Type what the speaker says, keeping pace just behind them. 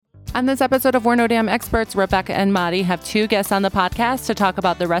On this episode of We're No Damn Experts, Rebecca and Madi have two guests on the podcast to talk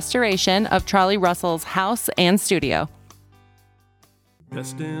about the restoration of Charlie Russell's house and studio.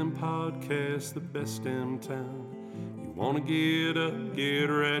 Best damn podcast, the best damn town. You want to get up, get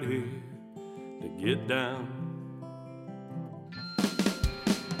ready to get down.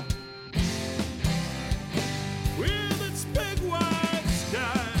 With its big wide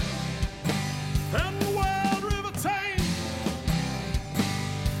sky and the wild river Thames.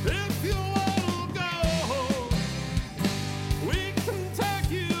 If you want to go, we can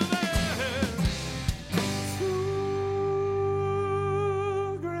take you there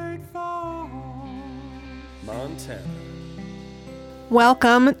to Great Falls, Montana.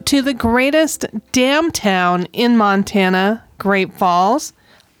 Welcome to the greatest damn town in Montana, Great Falls.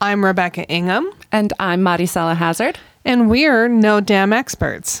 I'm Rebecca Ingham. And I'm Madi Salahazard. And we're No Damn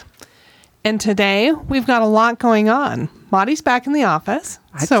Experts. And today, we've got a lot going on. Madi's back in the office,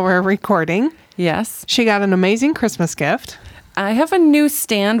 so we're recording. Yes. She got an amazing Christmas gift. I have a new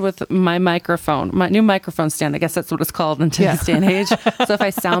stand with my microphone, my new microphone stand. I guess that's what it's called in today's day and age. So if I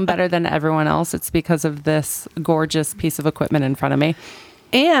sound better than everyone else, it's because of this gorgeous piece of equipment in front of me.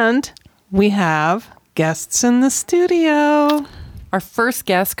 And we have guests in the studio. Our first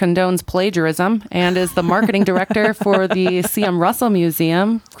guest condones plagiarism and is the marketing director for the C.M. Russell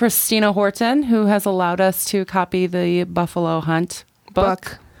Museum, Christina Horton, who has allowed us to copy the Buffalo Hunt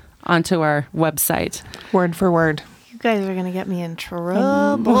book onto our website. Word for word. You guys are going to get me in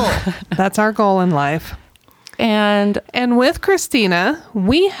trouble. That's our goal in life. And with Christina,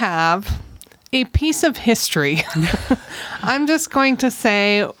 we have a piece of history. I'm just going to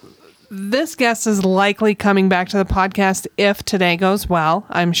say this guest is likely coming back to the podcast if today goes well.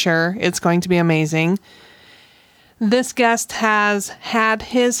 I'm sure it's going to be amazing. This guest has had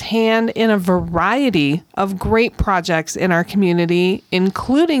his hand in a variety of great projects in our community,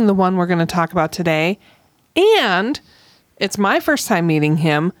 including the one we're going to talk about today. And it's my first time meeting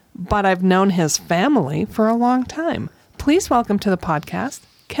him, but I've known his family for a long time. Please welcome to the podcast,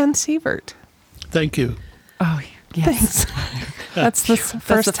 Ken Sievert. Thank you. oh, yes. Thanks. That's the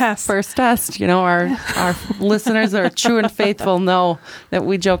first test. First test. You know, our listeners that are true and faithful know that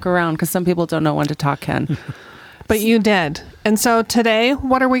we joke around because some people don't know when to talk, Ken. But you did. And so today,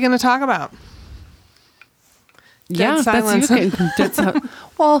 what are we going to talk about? Yeah, silence. that's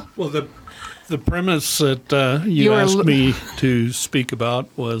well, The premise that you asked me to speak about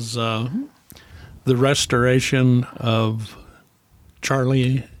was the restoration of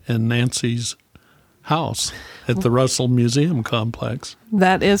Charlie and Nancy's house at the Russell Museum Complex.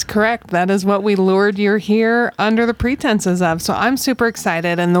 That is correct. That is what we lured you here under the pretenses of. So I'm super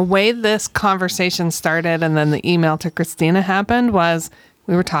excited. And the way this conversation started and then the email to Christina happened was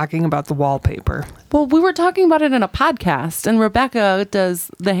we were talking about the wallpaper. well, we were talking about it in a podcast, and Rebecca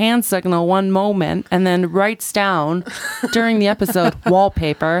does the hand signal one moment and then writes down during the episode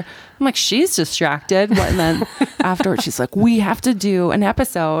wallpaper. I'm like, she's distracted. And then afterwards, she's like, we have to do an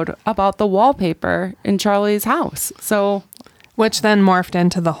episode about the wallpaper in Charlie's house. So, Which then morphed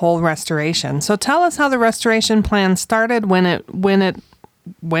into the whole restoration. So tell us how the restoration plan started, when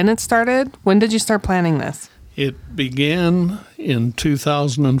it started. When did you start planning this? It began in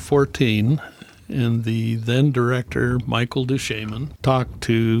 2014, and the then director, Michael Duchemin, talked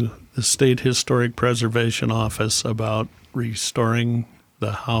to the State Historic Preservation Office about restoring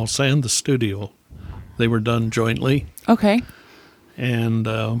the house and the studio. They were done jointly. okay. And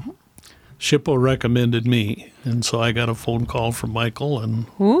SHPO recommended me. And so I got a phone call from Michael, and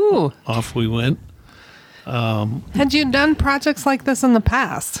Ooh. off we went. Had you done projects like this in the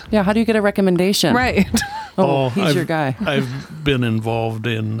past? Yeah, how do you get a recommendation? Right. He's your guy. I've been involved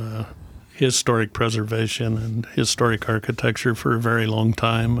in historic preservation and historic architecture for a very long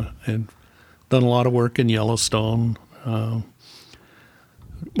time, and done a lot of work in Yellowstone.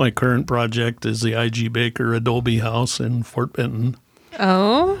 My current project is the I.G. Baker Adobe House in Fort Benton.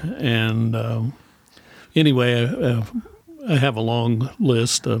 Oh. And anyway, I have a long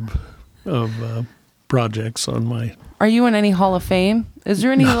list of projects on my... Are you in any Hall of Fame? Is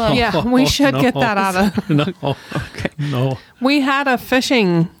there any? Yeah, we should get that out of... No, okay. No. We had a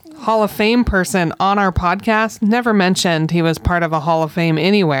fishing Hall of Fame person on our podcast, never mentioned he was part of a Hall of Fame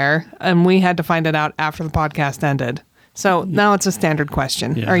anywhere, and we had to find it out after the podcast ended. So now it's a standard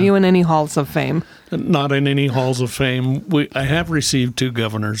question. Yeah. Are you in any halls of fame? Not in any halls of fame. I have received 2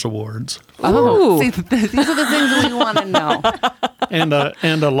 governor's awards. Oh, Ooh. see, these are the things we want to know. and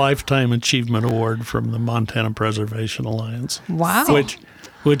a Lifetime Achievement Award from the Montana Preservation Alliance. Wow.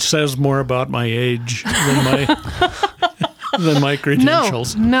 Which says more about my age than my than my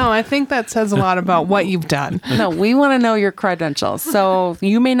credentials. No, I think that says a lot about what you've done. No, we want to know your credentials. So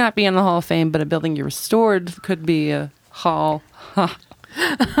you may not be in the Hall of Fame, but a building you restored could be a hall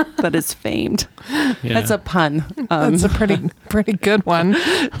that is famed. Yeah. That's a pun. That's a pretty good one.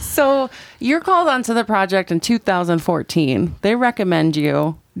 So you're called onto the project in 2014. They recommend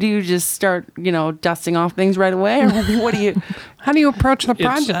you. Do you just start, dusting off things right away, or what do you? How do you approach the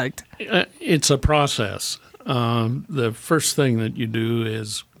project? It's a process. The first thing that you do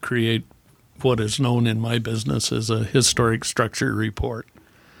is create what is known in my business as a historic structure report.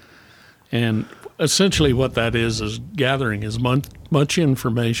 And essentially what that is gathering as much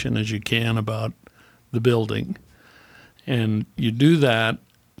information as you can about the building. And you do that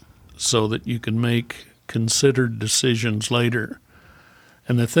so that you can make considered decisions later.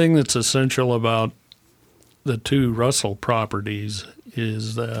 And the thing that's essential about the two Russell properties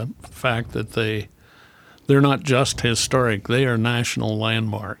is the fact that they're not just historic, they are national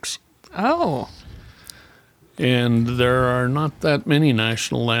landmarks. Oh. And there are not that many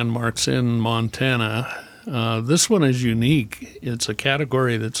national landmarks in Montana. This one is unique. It's a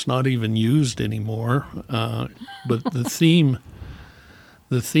category that's not even used anymore. But the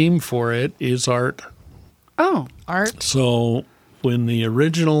theme for it is art. Oh, Art? So when the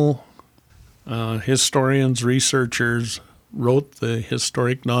original historians, researchers wrote the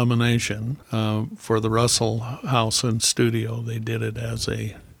historic nomination for the Russell House and Studio, they did it as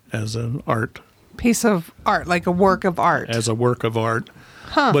an art. Piece of art, like a work of art. As a work of art.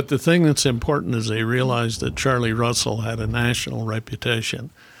 Huh. But the thing that's important is they realized that Charlie Russell had a national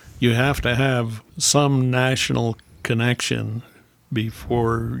reputation. You have to have some national connection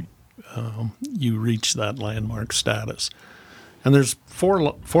before you reach that landmark status. And there's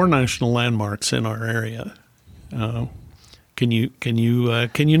four national landmarks in our area. Can you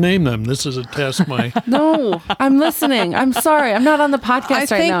name them? This is a test. no, I'm listening. I'm sorry. I'm not on the podcast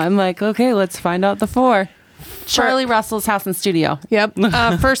right now. I'm like, okay, let's find out the four. Charlie Russell's House and Studio. Yep.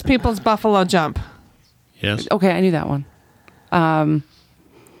 First People's Buffalo Jump. Yes. Okay, I knew that one.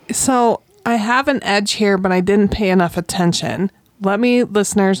 So I have an edge here, but I didn't pay enough attention. Let me,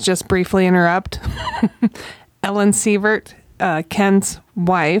 listeners, just briefly interrupt. Ellen Sievert, Ken's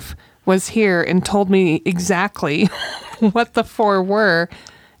wife, was here and told me exactly what the four were,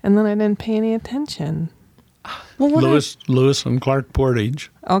 and then I didn't pay any attention. Well, Lewis and Clark Portage.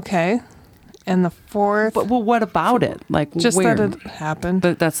 Okay. And the fourth, well, what about it? Like, just where? that it happened.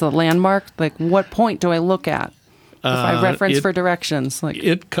 That's the landmark. Like, what point do I look at if I reference for directions? Like,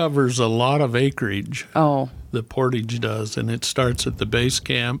 it covers a lot of acreage. oh, The Portage does, and it starts at the base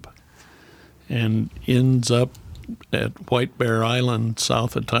camp and ends up at White Bear Island,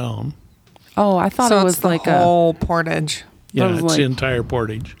 south of town. oh, I thought so it was it's the like whole portage. Yeah, was it's like- the entire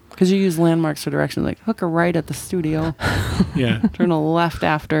Portage. because you use landmarks for directions. Like, hook a right at the studio, Yeah. turn a left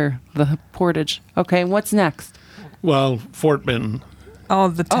after the portage. Okay, what's next? Well, Fort Benton. Oh,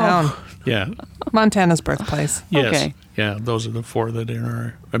 the town. Yeah. Montana's birthplace. Yes. Okay. Yeah, those are the four that are in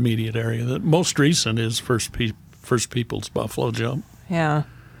our immediate area. The most recent is First People's Buffalo Jump. Yeah.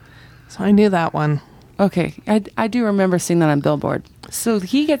 So I knew that one. Okay, I do remember seeing that on Billboard. So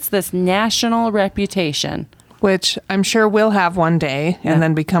he gets this national reputation. Which I'm sure we'll have one day, Yeah. and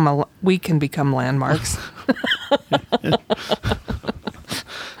then we can become landmarks.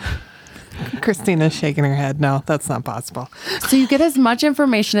 Christina's shaking her head. No, that's not possible. So you get as much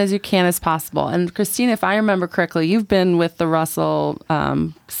information as you can as possible. And Christina, if I remember correctly, you've been with the Russell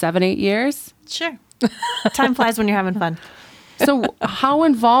 7-8 years. Sure. Time flies when you're having fun. So how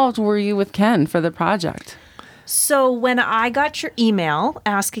involved were you with Ken for the project? So when I got your email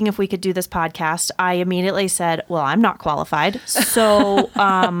asking if we could do this podcast, I immediately said, well, I'm not qualified. So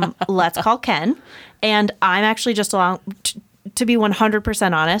let's call Ken. And I'm actually just along, to be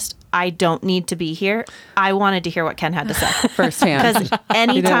 100% honest, I don't need to be here. I wanted to hear what Ken had to say. Firsthand. Because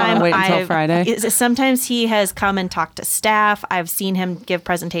anytime wait until Friday? Sometimes he has come and talked to staff. I've seen him give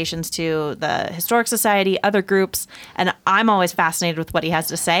presentations to the Historic Society, other groups, and I'm always fascinated with what he has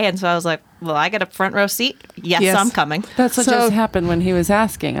to say. And so I was like, well, I get a front row seat. Yes. I'm coming. That's what So- just happened when he was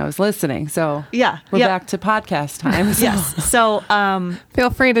asking. I was listening. So Yeah, we're yep. back to podcast time. So. Yes. So, Feel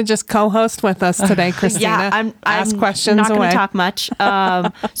free to just co-host with us today, Christina. yeah, I'm Ask questions not going away. to talk much.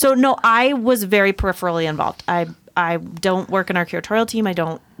 So no, I was very peripherally involved. I don't work in our curatorial team. I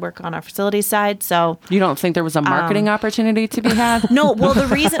don't work on our facilities side. So You don't think there was a marketing opportunity to be had? no, well, the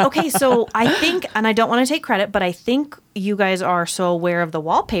reason, okay, so I think, and I don't want to take credit, but I think you guys are so aware of the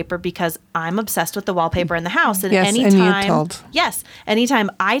wallpaper because I'm obsessed with the wallpaper in the house. And Yes, and you anytime, told. yes,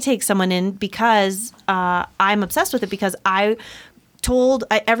 anytime I take someone in because I'm obsessed with it because told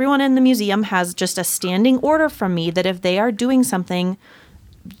everyone in the museum has just a standing order from me that if they are doing something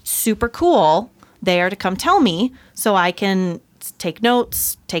super cool, they are to come tell me so I can take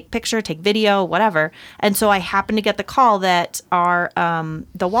notes, take picture, take video, whatever. And so I happened to get the call that our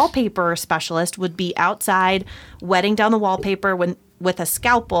the wallpaper specialist would be outside wetting down the wallpaper with a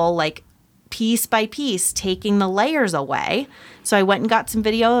scalpel, like piece by piece, taking the layers away. So I went and got some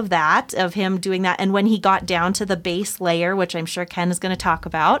video of that, of him doing that. And when he got down to the base layer, which I'm sure Ken is going to talk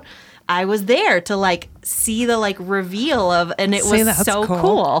about, I was there to like see the like reveal of, and it was that's so cool.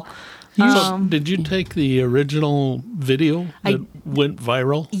 cool. So did you take the original video that went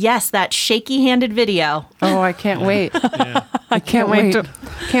viral? Yes, that shaky-handed video. Oh, I can't wait. Yeah. I can't Can't wait.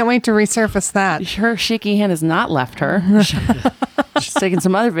 wait to resurface that. Her shaky hand has not left her. She's taking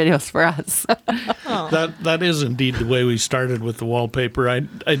some other videos for us. That is indeed the way we started with the wallpaper. I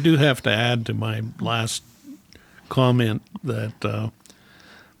do have to add to my last comment that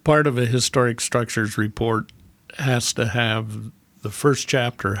part of a historic structures report has to have, the first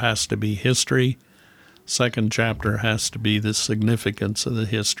chapter has to be history, second chapter has to be the significance of the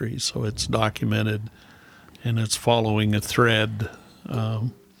history, so it's documented and it's following a thread.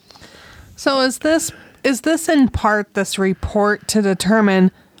 So is this in part this report to determine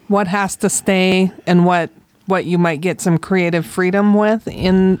what has to stay and what you might get some creative freedom with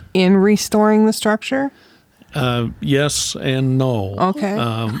in restoring the structure? Yes and no.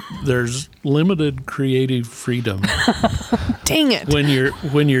 Okay. There's limited creative freedom Dang it.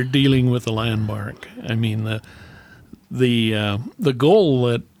 when you're dealing with a landmark. I mean, the goal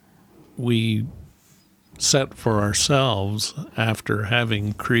that we set for ourselves after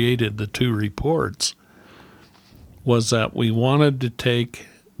having created the two reports was that we wanted to take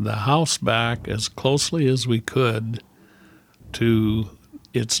the house back as closely as we could to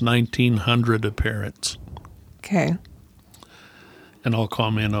its 1900 appearance. Okay. And I'll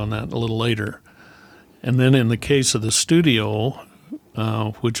comment on that a little later. And then in the case of the studio,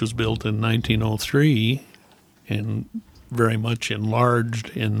 which was built in 1903 and very much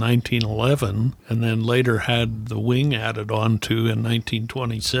enlarged in 1911, and then later had the wing added onto in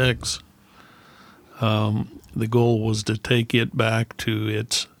 1926, the goal was to take it back to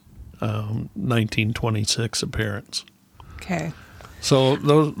its 1926 appearance. Okay. So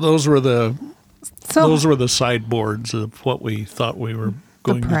those were the So those were the sideboards of what we thought we were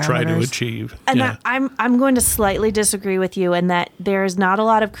going to try to parameters. achieve. And Yeah. I'm going to slightly disagree with you in that there's not a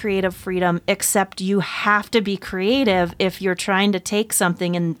lot of creative freedom, except you have to be creative if you're trying to take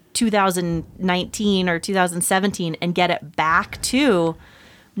something in 2019 or 2017 and get it back to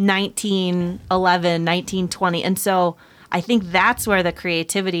 1911, 1920. And so I think that's where the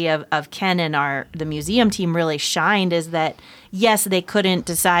creativity of Ken and the museum team really shined, is that, yes, they couldn't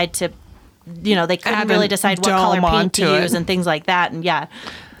decide to, they couldn't Add really a decide what dome color paint onto to it. use and things like that. And yeah,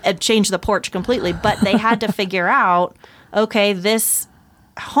 it changed the porch completely. But they had to figure out, okay, this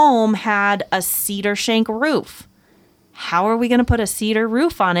home had a cedar shank roof. How are we going to put a cedar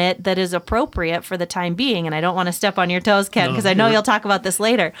roof on it that is appropriate for the time being? And I don't want to step on your toes, Ken, because I know you'll talk about this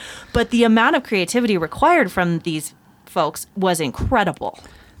later. But the amount of creativity required from these folks was incredible.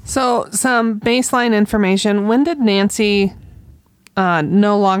 So, some baseline information. When did Nancy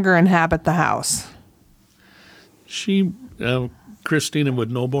no longer inhabit the house? She, Christina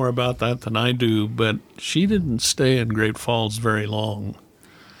would know more about that than I do, but she didn't stay in Great Falls very long.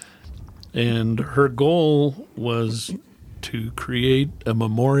 And her goal was to create a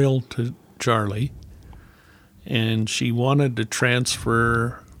memorial to Charlie, and she wanted to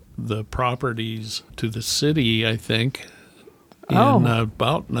transfer the properties to the city, I think, in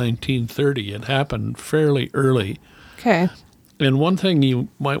about 1930. It happened fairly early. Okay. And one thing you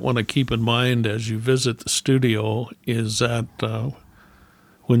might want to keep in mind as you visit the studio is that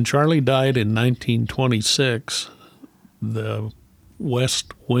when Charlie died in 1926, the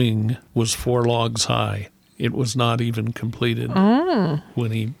west wing was 4 logs high. It was not even completed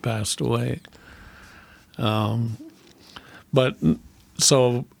when he passed away. But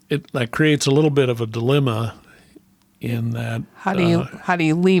so that creates a little bit of a dilemma in that. How do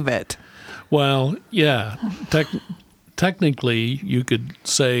you leave it? Well, yeah. Technically, you could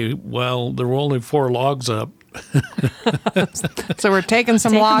say, well, there were only 4 logs up. So we're taking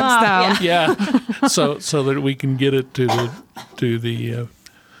some Take 'em logs off, down. Yeah, so that we can get it to the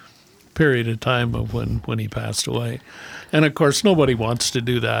period of time of when he passed away. And of course, nobody wants to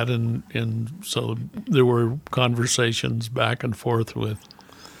do that, and so there were conversations back and forth with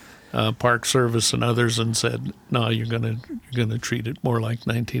Park Service and others, and said, no, you're gonna treat it more like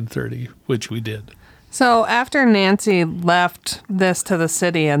 1930, which we did. So after Nancy left this to the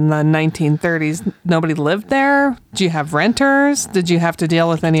city in the 1930s, nobody lived there? Did you have renters? Did you have to deal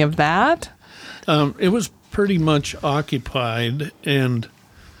with any of that? It was pretty much occupied, and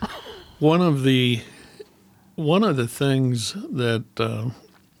one of the things that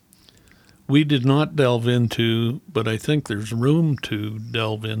we did not delve into, but I think there's room to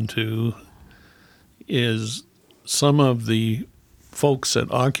delve into, is some of the folks that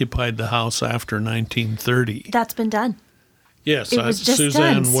occupied the house after 1930. That's been done. Yes, It was just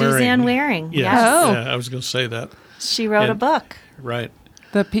Suzanne done. Waring. Suzanne Waring. Yes. Yes. Oh. Yeah, I was going to say that. She wrote a And- book Right.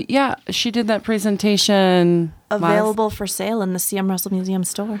 She did that presentation. available for sale in the C.M. Russell Museum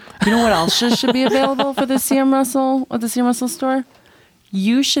store. You know what else should be available for the C.M. Russell at the C.M. Russell store?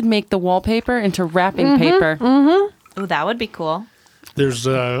 You should make the wallpaper into wrapping paper. Oh, that would be cool. There's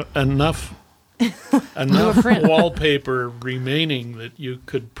enough print. wallpaper remaining that you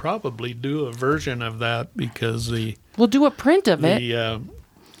could probably do a version of that, because We'll do a print of it.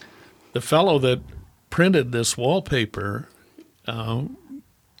 the fellow that printed this wallpaper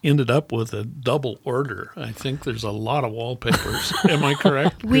ended up with a double order. I think there's a lot of wallpapers. Am I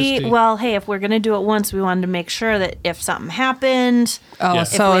correct, Christy? Hey, if we're going to do it once, we wanted to make sure that if something happened, Oh, Yeah.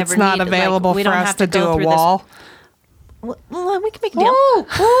 so If we it's ever not need, like, available we for don't us have to to go do a through this- wall. well, we can make a deal.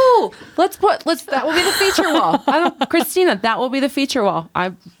 Ooh, that will be the feature wall. Christina, that will be the feature wall.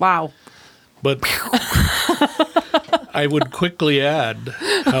 Wow. But I would quickly add,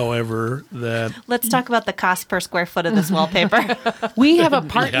 however, that Let's talk about the cost per square foot of this wallpaper. We have a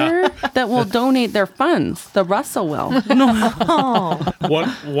partner that will donate their funds. The Russell will.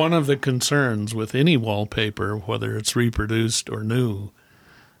 one of the concerns with any wallpaper, whether it's reproduced or new,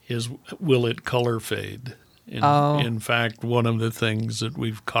 is will it color fade? In fact, one of the things that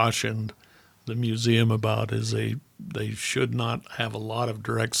we've cautioned the museum about is they should not have a lot of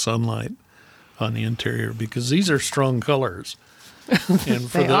direct sunlight on the interior, because these are strong colors. And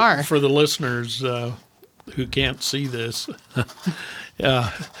for They are. for the listeners who can't see this,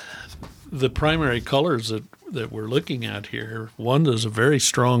 the primary colors that we're looking at here, one is a very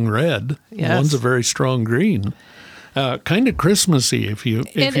strong red, Yes. one's a very strong green. Kind of Christmassy, if you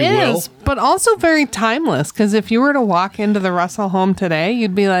It will. is, but also very timeless, because if you were to walk into the Russell home today,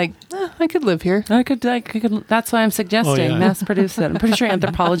 you'd be like, I could live here. I could. That's why I'm suggesting yeah. mass produce it. I'm pretty sure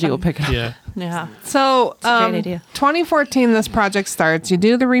Anthropology will pick it up. Yeah. Yeah. So, a great idea. 2014, this project starts. You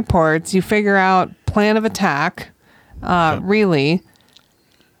do the reports. You figure out plan of attack. Really,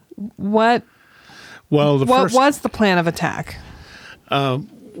 what Well, the what first was the plan of attack?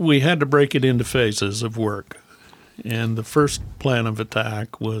 we had to break it into phases of work. And the first plan of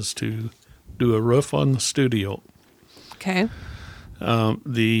attack was to do a roof on the studio. Okay.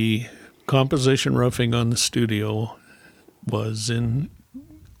 The composition roofing on the studio was in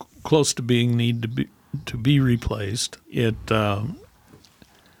close to being to be replaced. It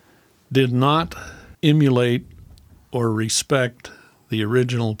did not emulate or respect the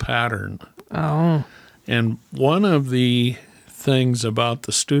original pattern. Oh. And one of the things about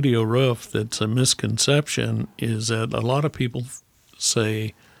the studio roof that's a misconception is that a lot of people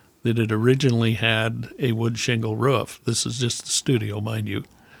say that it originally had a wood shingle roof. This is just the studio, mind you.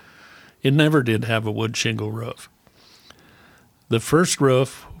 It never did have a wood shingle roof. The first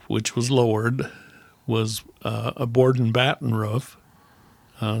roof, which was lowered, was a board and batten roof,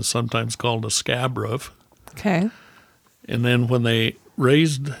 sometimes called a scab roof. Okay. And then when they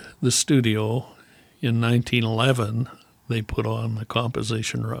raised the studio in 1911, they put on the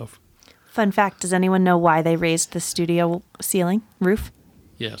composition roof. Fun fact, does anyone know why they raised the studio ceiling roof?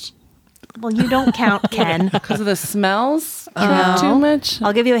 Yes. Well, you don't count, Ken. Because of the smells too much.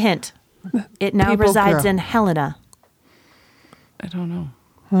 I'll give you a hint. It now People resides grow. in Helena. I don't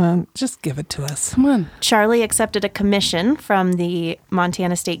know. Just give it to us. Come on. Charlie accepted a commission from the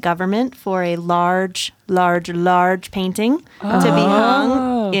Montana state government for a large painting to be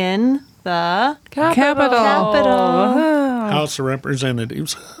hung in the Capitol. House of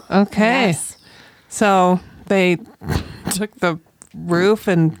Representatives. Okay. Yes. So they took the roof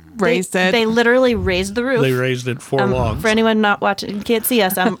and raised it. They literally raised the roof. They raised it 4 logs. For anyone not watching, you can't see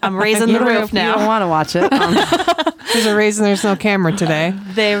us. I'm raising You the don't- roof You don't now. want to watch it. There's a reason there's no camera today.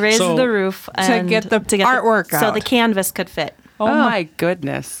 They raised So- the roof and get the artwork so out. the canvas could fit. Oh my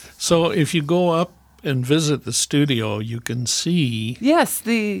goodness. So if you go up and visit the studio, you can see Yes,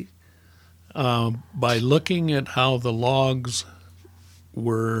 the by looking at how the logs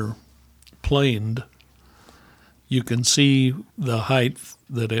were planed, you can see the height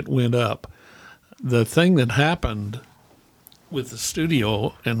that it went up. The thing that happened with the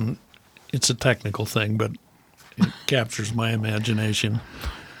studio, and it's a technical thing, but it captures my imagination.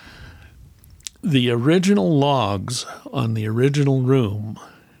 the original logs on the original room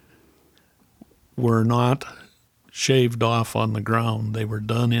were not shaved off on the ground. They were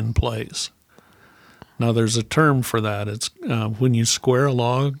done in place. Now, there's a term for that. It's when you square a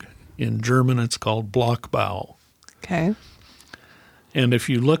log, in German it's called Blockbau. Okay. And if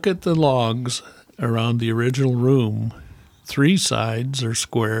you look at the logs around the original room, 3 sides are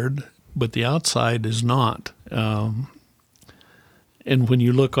squared, but the outside is not. And when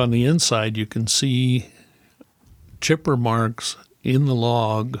you look on the inside, you can see chipper marks in the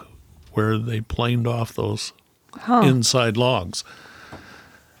log where they planed off those inside logs.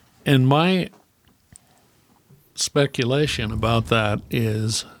 And my speculation about that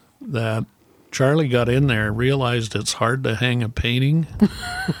is that Charlie got in there, realized it's hard to hang a painting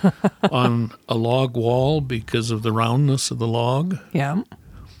on a log wall because of the roundness of the log. Yeah.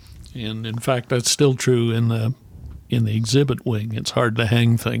 And in fact, that's still true in the exhibit wing. It's hard to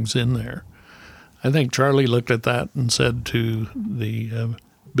hang things in there. I think Charlie looked at that and said to the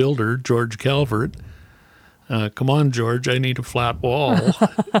builder, George Calvert, come on, George, I need a flat wall.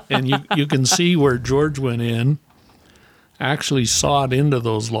 And you can see where George went in, actually sawed into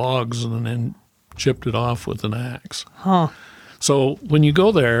those logs, and then chipped it off with an axe. Huh. So when you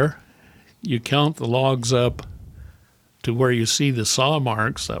go there, you count the logs up to where you see the saw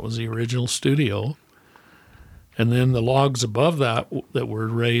marks. That was the original studio. And then the logs above that were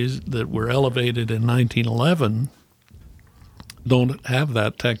raised, that were elevated in 1911, don't have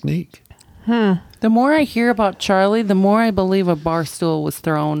that technique. The more I hear about Charlie, the more I believe a bar stool was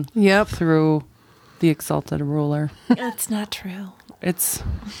thrown Yep. through the exalted ruler. That's not true. It's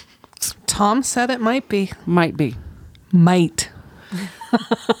Tom said it might be. might be. Might.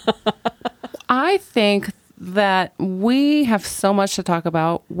 I think that we have so much to talk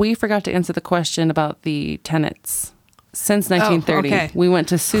about. We forgot to answer the question about the tenants. Since 1930, okay. we went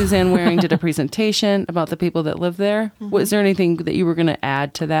to Suzanne Waring, did a presentation about the people that live there. Was there anything that you were going to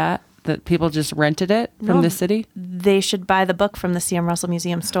add to that people just rented it from No. the city? They should buy the book from the C.M. Russell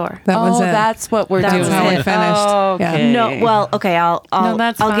Museum store. That was it. That's what we're That doing. was how we finished. Oh, Yeah. okay. No, well, okay. I'll No,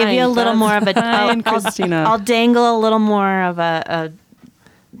 that's I'll give you a fine. little more of a. That's fine, I'll, Christina. I'll dangle a little more of a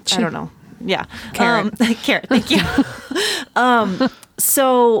I don't know. Yeah, Carrot. Carrot. Thank you.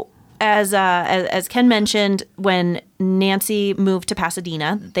 So as Ken mentioned, when Nancy moved to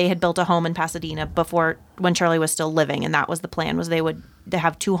Pasadena, they had built a home in Pasadena before when Charlie was still living, and that was the plan, was they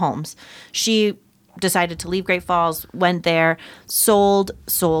have 2 homes. She decided to leave Great Falls, went there, sold,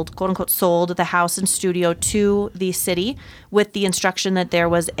 quote unquote, sold the house and studio to the city with the instruction that there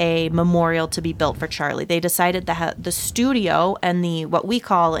was a memorial to be built for Charlie. They decided that the studio and the what we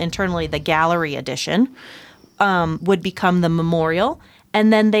call internally the gallery addition would become the memorial,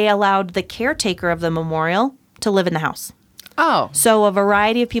 and then they allowed the caretaker of the memorial to live in the house. Oh, So a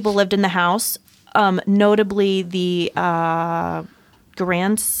variety of people lived in the house, notably the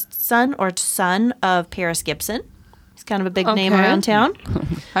grandson or son of Paris Gibson. He's kind of a big name Okay. around town.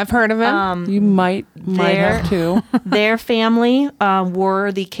 I've heard of him. you might have too. Their family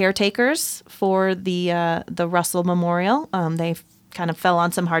were the caretakers for the Russell Memorial. They kind of fell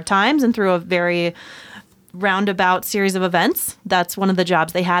on some hard times, and through a very roundabout series of events, that's one of the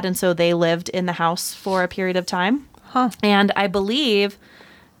jobs they had, and so they lived in the house for a period of time. And I believe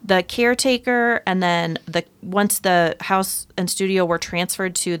the caretaker, and then once the house and studio were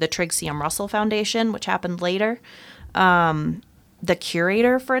transferred to the Trigg C.M. Russell Foundation, which happened later, the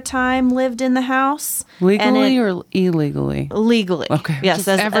curator for a time lived in the house. Legally or illegally? Legally. Okay. Yes.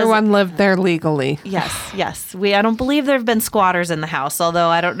 Everyone lived there legally. Yes. I don't believe there have been squatters in the house, although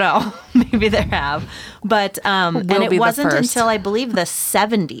I don't know. Maybe there have. But and be it the wasn't first. until I believe the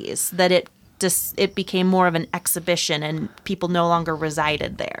 70s that it became more of an exhibition and people no longer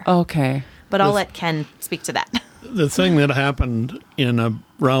resided there. Okay. But I'll let Ken speak to that. The thing that happened in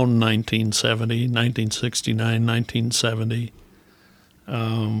around 1970, 1969, 1970,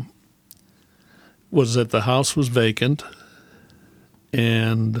 was that the house was vacant,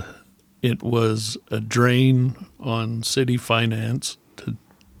 and it was a drain on city finance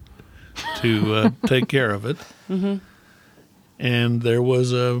to take care of it. Mm-hmm. And there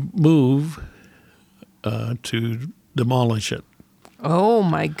was a move to demolish it. Oh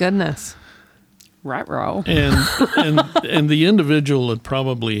my goodness. Right-row. And the individual that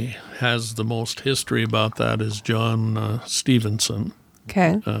probably has the most history about that is John Stevenson,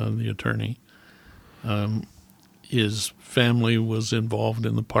 Okay. the attorney. His family was involved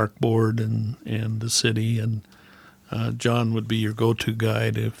in the park board and the city, and John would be your go-to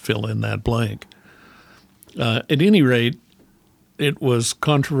guy to fill in that blank. At any rate, it was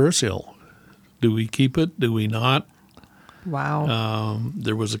controversial. Do we keep it? Do we not? Wow.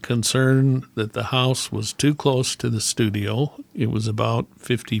 There was a concern that the house was too close to the studio. It was about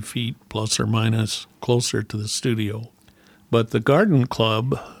 50 feet plus or minus closer to the studio. But the garden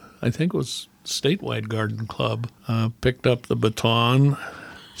club, I think it was statewide garden club, picked up the baton,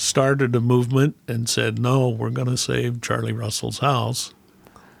 started a movement and said, no, we're going to save Charlie Russell's house.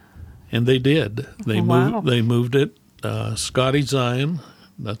 And they did. They moved it. Scotty Zion,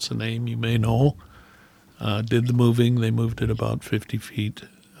 that's a name you may know, did the moving. They moved it about 50 feet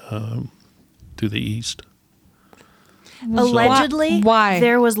to the east. Allegedly, Why?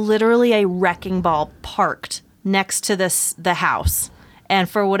 there was literally a wrecking ball parked next to the house. And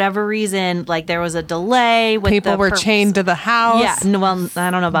for whatever reason, like there was a delay with People were chained to the house. Yeah, well,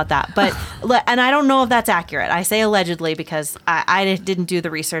 I don't know about that, but and I don't know if that's accurate. I say allegedly because I didn't do the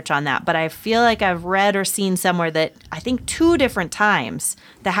research on that, but I feel like I've read or seen somewhere that I think 2 different times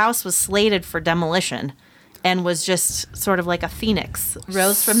the house was slated for demolition, and was just sort of like a phoenix,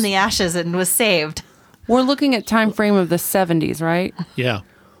 rose from the ashes and was saved. We're looking at time frame of the 70s, right? Yeah.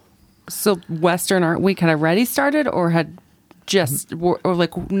 So Western Art Week had already started, or had just, or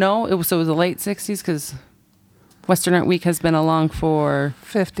like, no, it was the late 60s, because Western Art Week has been along for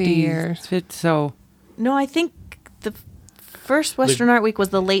 50 years. So No, I think the first Western Art Week was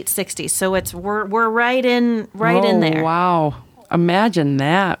the late 60s, so we're right in there. Wow. Imagine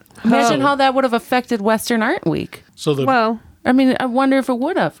that. Imagine how that would have affected Western Art Week. So the Well, I mean, I wonder if it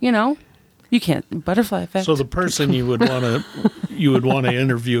would have, You can't, butterfly effect. so the person you would want to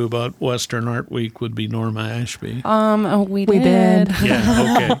interview about Western Art Week would be Norma Ashby. We we did. did.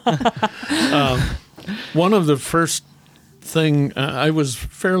 Yeah, okay. One of the first I was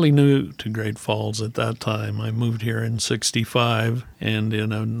fairly new to Great Falls at that time. I moved here in 65, and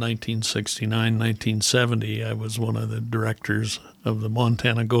in 1969, 1970, I was one of the directors of the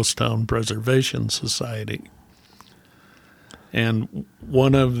Montana Ghost Town Preservation Society. And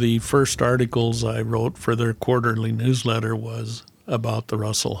one of the first articles I wrote for their quarterly newsletter was about the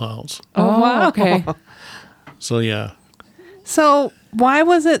Russell House. Oh, wow. Okay. So, yeah. So why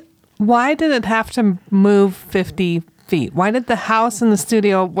did it have to move 50 feet? Why did the house and the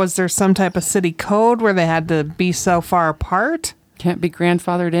studio, was there some type of city code where they had to be so far apart? Can't be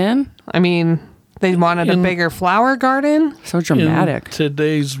grandfathered in. I mean, they wanted a bigger flower garden? So dramatic. In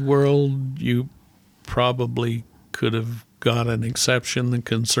today's world, you probably could have got an exception. The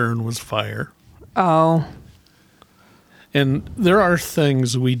concern was fire. Oh. And there are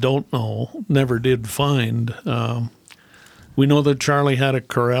things we don't know, never did find. We know that Charlie had a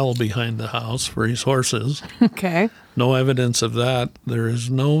corral behind the house for his horses. Okay. No evidence of that. There is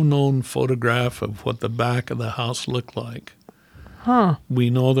no known photograph of what the back of the house looked like. Huh. We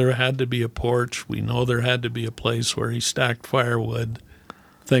know there had to be a porch. We know there had to be a place where he stacked firewood,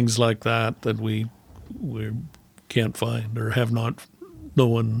 things like that we can't find or no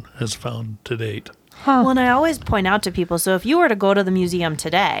one has found to date. Well, and I always point out to people, so if you were to go to the museum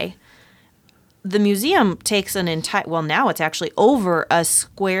today, the museum takes now it's actually over a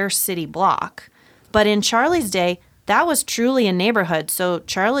square city block. But in Charlie's day, that was truly a neighborhood. So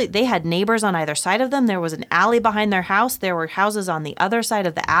they had neighbors on either side of them. There was an alley behind their house. There were houses on the other side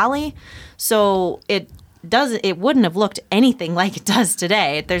of the alley. So it wouldn't have looked anything like it does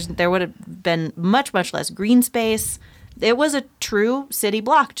today. There would have been much, much less green space. It was a true city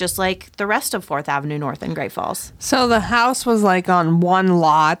block, just like the rest of 4th Avenue North in Great Falls. So the house was like on one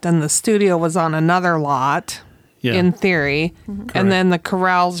lot and the studio was on another lot, Yeah. in theory. Mm-hmm. And then the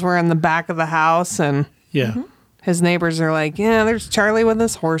corrals were in the back of the house, and Yeah. his neighbors are like, yeah, there's Charlie with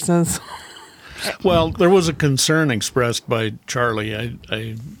his horses. Well, there was a concern expressed by Charlie.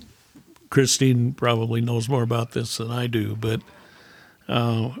 Christine probably knows more about this than I do, but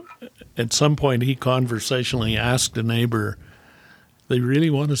at some point he conversationally asked a neighbor, they really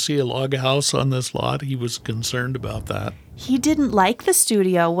want to see a log house on this lot? He was concerned about that. He didn't like the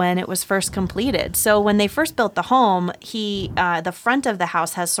studio when it was first completed. So when they first built the home, the front of the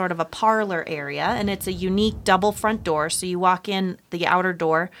house has sort of a parlor area, and it's a unique double front door. So you walk in the outer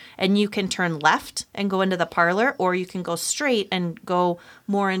door, and you can turn left and go into the parlor, or you can go straight and go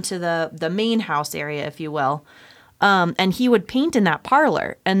more into the main house area, if you will. And he would paint in that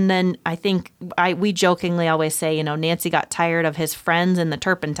parlor. And then I think we jokingly always say, Nancy got tired of his friends in the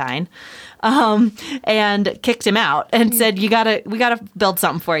turpentine, and kicked him out and said, we gotta build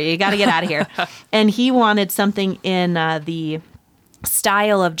something for you. You gotta get out of here. And he wanted something in the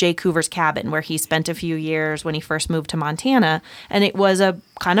style of Jake Hoover's cabin, where he spent a few years when he first moved to Montana. And it was a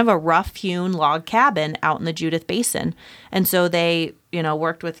kind of a rough-hewn log cabin out in the Judith Basin. And so they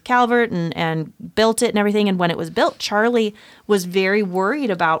worked with Calvert and built it and everything. And when it was built, Charlie was very worried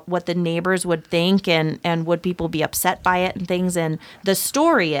about what the neighbors would think and would people be upset by it and things. And the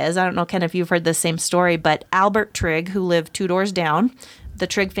story is, I don't know, Ken, if you've heard the same story, but Albert Trigg, who lived 2 doors down, the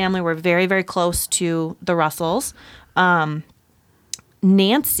Trigg family were very, very close to the Russells.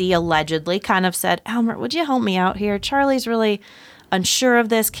 Nancy allegedly kind of said, Albert, would you help me out here? Charlie's really unsure of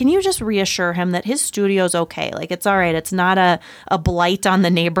this. Can you just reassure him that his studio's okay? Like, it's all right. It's not a blight on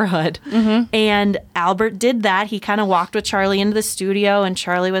the neighborhood. Mm-hmm. And Albert did that. He kind of walked with Charlie into the studio, and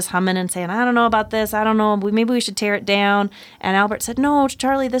Charlie was humming and saying, I don't know about this. I don't know. Maybe we should tear it down. And Albert said, no,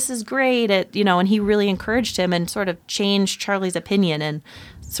 Charlie, this is great. And he really encouraged him and sort of changed Charlie's opinion and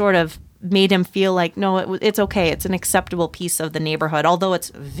sort of made him feel like, no, it's okay. It's an acceptable piece of the neighborhood, although it's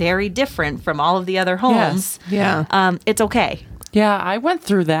very different from all of the other homes. Yes. Yeah. It's okay. Yeah, I went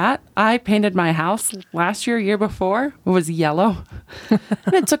through that. I painted my house last year before. It was yellow.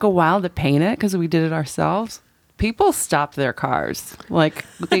 And it took a while to paint it because we did it ourselves. People stopped their cars. Like,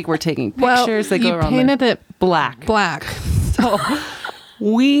 they were taking pictures. They go around. You painted it black. Black. So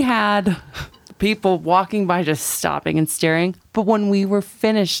we had people walking by just stopping and staring. But when we were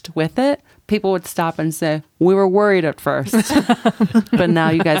finished with it, people would stop and say, we were worried at first, but now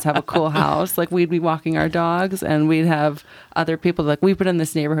you guys have a cool house. Like, we'd be walking our dogs and we'd have other people like, we've been in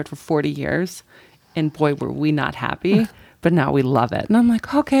this neighborhood for 40 years and boy, were we not happy, but now we love it. And I'm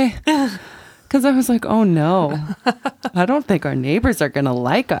like, okay. Because I was like, oh no, I don't think our neighbors are going to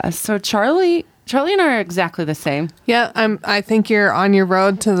like us. So Charlie and I are exactly the same. Yeah, I think you're on your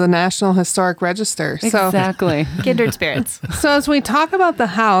road to the National Historic Register. Exactly. Kindred spirits. So as we talk about the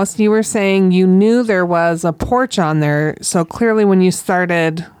house, you were saying you knew there was a porch on there. So clearly when you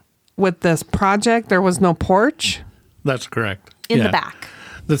started with this project, there was no porch? That's correct. In the back.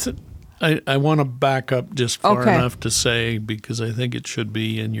 I want to back up just far enough to say, because I think it should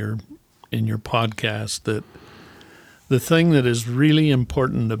be in your podcast, that the thing that is really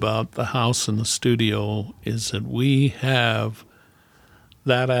important about the house and the studio is that we have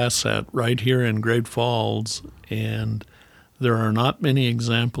that asset right here in Great Falls, and there are not many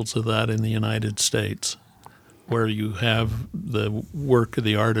examples of that in the United States, where you have the work of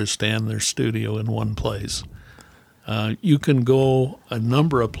the artist and their studio in one place. You can go a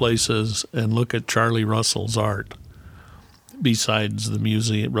number of places and look at Charlie Russell's art besides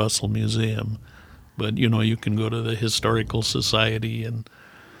the Russell Museum. But, you can go to the Historical Society and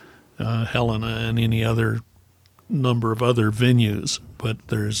Helena and any other number of other venues. But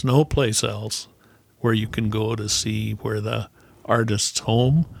there's no place else where you can go to see where the artist's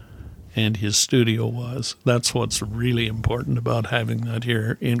home and his studio was. That's what's really important about having that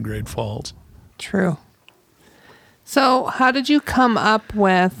here in Great Falls. True. So how did you come up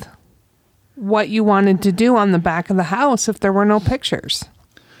with what you wanted to do on the back of the house if there were no pictures?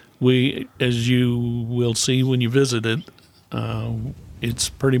 We, as you will see when you visit it, it's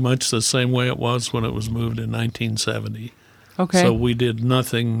pretty much the same way it was when it was moved in 1970. Okay. So we did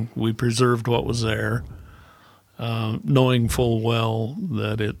nothing. We preserved what was there, knowing full well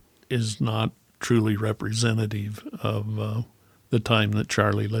that it is not truly representative of the time that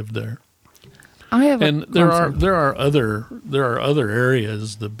Charlie lived there. There are other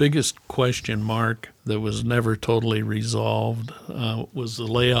areas. The biggest question mark that was never totally resolved was the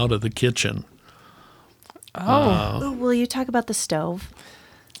layout of the kitchen. Will you talk about the stove?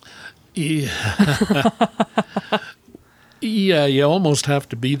 Yeah. Yeah, you almost have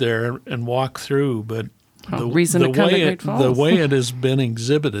to be there and walk through, but the way it has been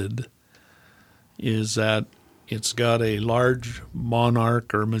exhibited is that it's got a large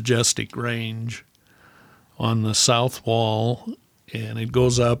monarch or majestic range on the south wall, and it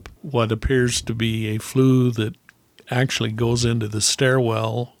goes up what appears to be a flue that actually goes into the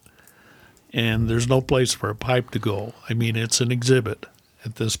stairwell, and there's no place for a pipe to go. I mean, it's an exhibit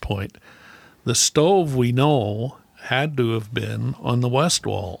at this point. The stove, we know, had to have been on the west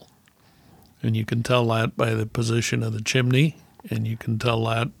wall, and you can tell that by the position of the chimney, and you can tell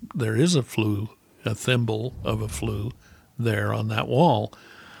that there is a flue, a thimble of a flue there on that wall.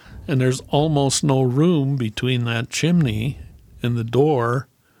 And there's almost no room between that chimney and the door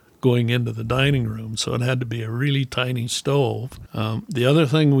going into the dining room, so it had to be a really tiny stove. The other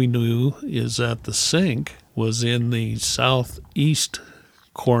thing we knew is that the sink was in the southeast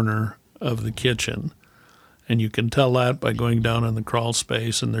corner of the kitchen, and you can tell that by going down in the crawl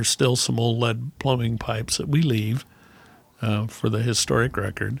space, and there's still some old lead plumbing pipes that we leave for the historic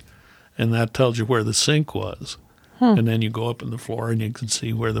record. And that tells you where the sink was. And then you go up in the floor and you can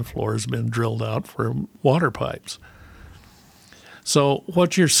see where the floor has been drilled out for water pipes. So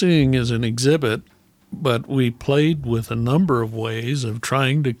what you're seeing is an exhibit but we played with a number of ways of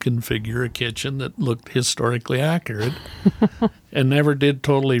trying to configure a kitchen that looked historically accurate and never did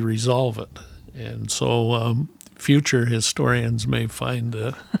totally resolve it. And so future historians may find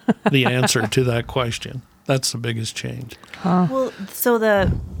the answer to that question. That's the biggest change. Well, so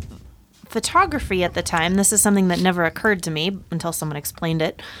the photography at the time, this is something that never occurred to me until someone explained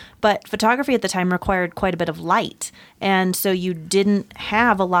it, but photography at the time required quite a bit of light. And so you didn't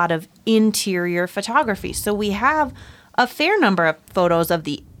have a lot of interior photography. So we have a fair number of photos of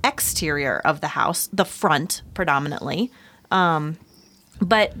the exterior of the house, the front predominantly.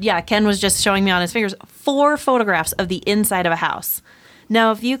 But yeah, Ken was just showing me on his fingers 4 photographs of the inside of a house.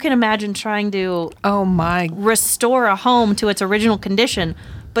 Now, if you can imagine trying to Oh my. restore a home to its original condition,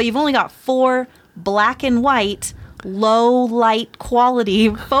 but you've only got 4 black and white, low light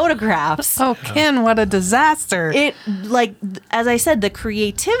quality photographs. Oh, Ken, what a disaster. It, like, as I said, the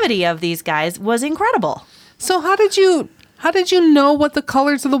creativity of these guys was incredible. So how did you know what the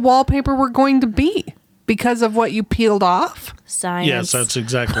colors of the wallpaper were going to be? Because of what you peeled off? Science. Yes, that's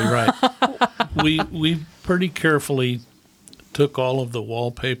exactly right. we pretty carefully took all of the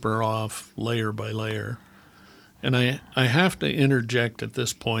wallpaper off layer by layer. And I have to interject at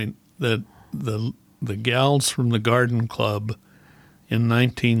this point that the gals from the Garden Club in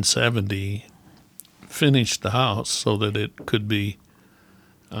 1970 finished the house so that it could be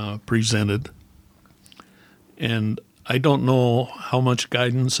presented. And I don't know how much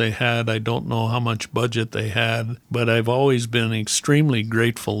guidance they had. I don't know how much budget they had. But I've always been extremely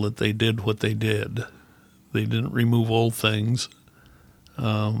grateful that they did what they did. They didn't remove old things.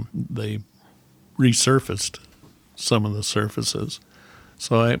 They resurfaced some of the surfaces.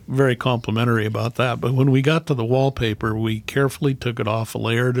 So I'm very complimentary about that. But when we got to the wallpaper, we carefully took it off a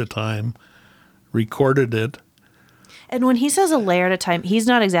layer at a time, recorded it. And when he says a layer at a time, he's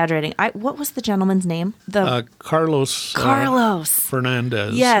not exaggerating. What was the gentleman's name? Carlos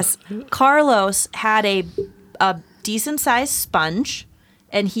Fernandez. Yes. Carlos had a decent-sized sponge,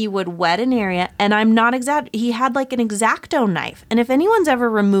 and he would wet an area. And I'm not exaggerating. He had like an X-Acto knife. And if anyone's ever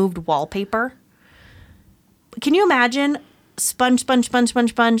removed wallpaper, can you imagine sponge,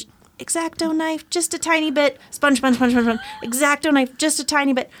 X-Acto knife, just a tiny bit, sponge, X-Acto knife, just a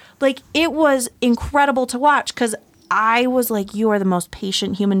tiny bit. Like, it was incredible to watch because I was like, you are the most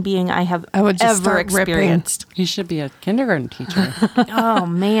patient human being I have I would just ever start ripping. experienced. You should be a kindergarten teacher. Oh,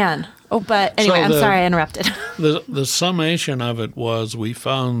 man. Oh, but anyway, So I'm sorry I interrupted. The summation of it was we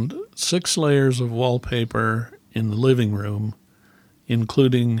found 6 layers of wallpaper in the living room,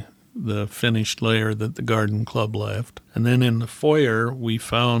 including the finished layer that the Garden Club left. And then in the foyer, we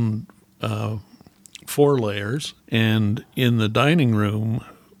found 4 layers. And in the dining room,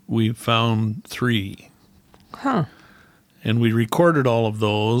 we found 3. Huh. And we recorded all of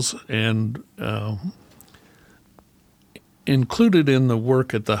those, and included in the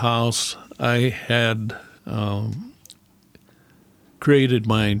work at the house, I had created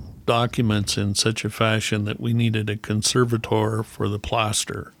my documents in such a fashion that we needed a conservator for the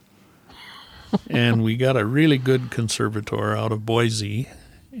plaster. And we got a really good conservator out of Boise,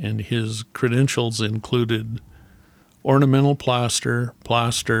 and his credentials included ornamental plaster,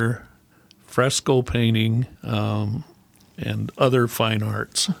 fresco painting, and other fine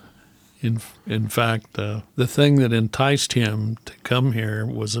arts. In fact, the thing that enticed him to come here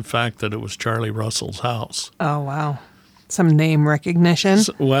was the fact that it was Charlie Russell's house. Oh, wow. Some name recognition.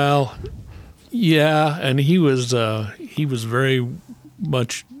 Well, yeah, and he was very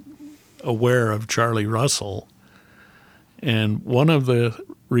much aware of Charlie Russell. And one of the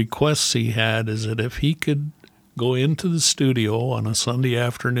requests he had is that if he could go into the studio on a Sunday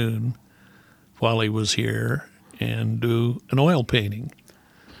afternoon while he was here and do an oil painting.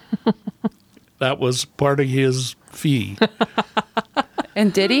 That was part of his fee.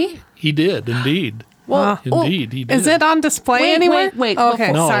 And did he? He did, indeed. Well, Indeed, he did. Is it on display anywhere? Wait. Okay,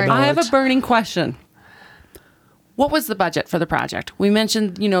 before- No, sorry. no. I have a it's- burning question. What was the budget for the project? We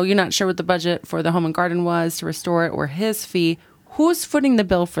mentioned, you're not sure what the budget for the home and garden was to restore it or his fee. Who's footing the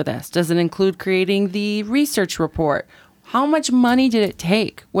bill for this? Does it include creating the research report? How much money did it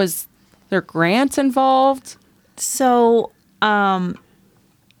take? Was there grants involved? So,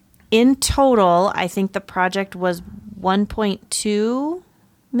 in total, I think the project was 1.2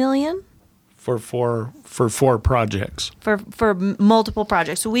 million for 4 projects. for multiple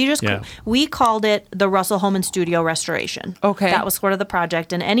projects. So we called it the Russell Home and Studio Restoration. Okay. That was sort of the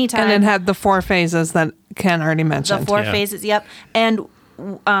project. And anytime And it had the 4 phases that Ken already the mentioned. 4 Yeah. phases, yep. And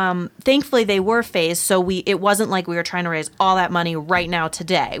thankfully they were phased, so it wasn't like we were trying to raise all that money right now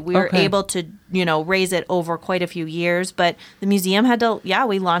today. We were Okay. able to raise it over quite a few years. But the museum had to,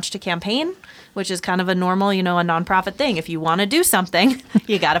 we launched a campaign, which is kind of a normal, a nonprofit thing. If you want to do something,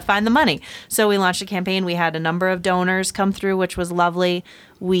 you got to find the money. So we launched a campaign. We had a number of donors come through, which was lovely.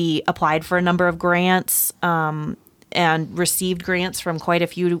 We applied for a number of grants and received grants from quite a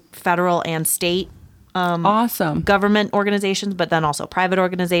few federal and state awesome government organizations, but then also private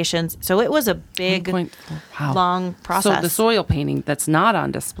organizations. So it was a big, long process. So the soil painting that's not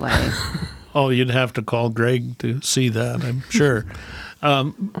on display. Oh, you'd have to call Greg to see that, I'm sure.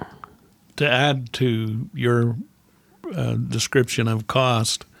 To add to your description of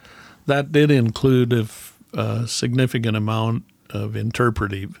cost, that did include a significant amount of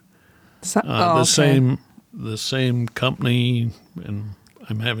interpretive. The same company, and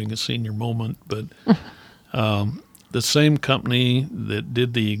I'm having a senior moment, but the same company that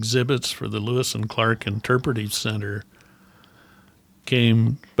did the exhibits for the Lewis and Clark Interpretive Center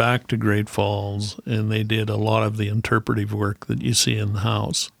came back to Great Falls, and they did a lot of the interpretive work that you see in the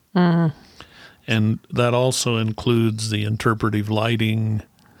house. Mm-hmm. And that also includes the interpretive lighting,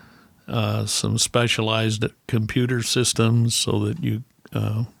 some specialized computer systems so that you,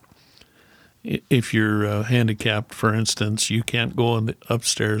 if you're handicapped, for instance, you can't go in the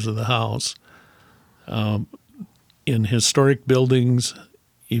upstairs of the house. In historic buildings,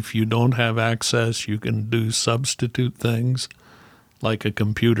 if you don't have access, you can do substitute things like a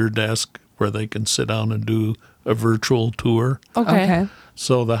computer desk where they can sit down and do a virtual tour. Okay.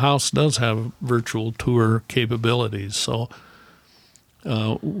 So the house does have virtual tour capabilities. So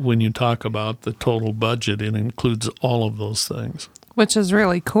when you talk about the total budget, it includes all of those things. Which is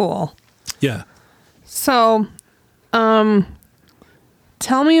really cool. Yeah. So,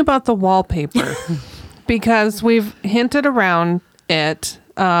 tell me about the wallpaper, because we've hinted around it.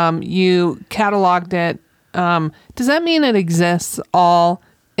 You cataloged it. Does that mean it exists all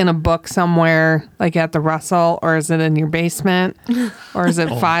in a book somewhere, like at the Russell, or is it in your basement, or is it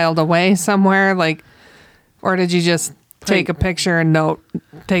filed away somewhere? Or did you just take a picture and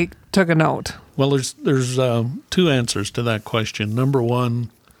took a note? Well, there's two answers to that question. Number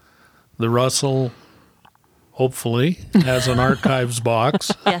one, the Russell hopefully has an archives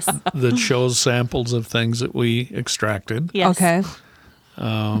box Yes. that shows samples of things that we extracted. Yes. Okay.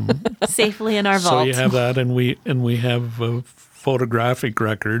 Safely in our vault. So you have that, and we have a photographic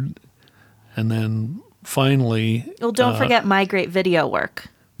record, and then finally. Well, don't forget my great video work.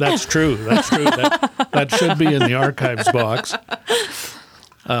 That's true. That's true. That should be in the archives box.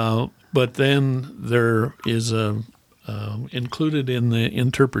 But then there is included in the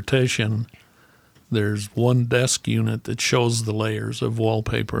interpretation, there's one desk unit that shows the layers of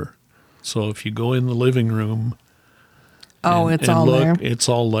wallpaper. So if you go in the living room, It's all there. It's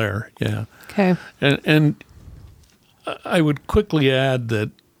all there. Yeah. Okay. And I would quickly add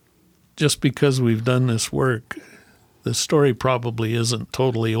that just because we've done this work, the story probably isn't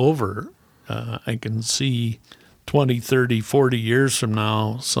totally over. I can see 20, 30, 40 years from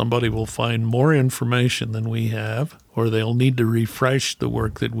now, somebody will find more information than we have, or they'll need to refresh the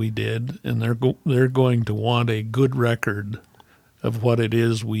work that we did, and they're going to want a good record of what it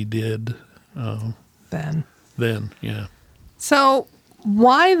is we did Then, yeah. so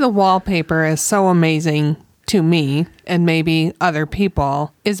why the wallpaper is so amazing to me and maybe other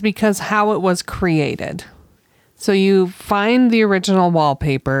people is because how it was created. So you find the original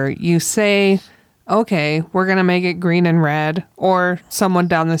wallpaper, you say, okay, we're going to make it green and red, or someone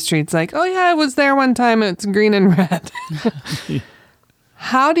down the street's like, oh yeah, I was there one time, it's green and red.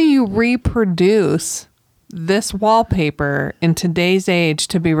 How do you reproduce this wallpaper in today's age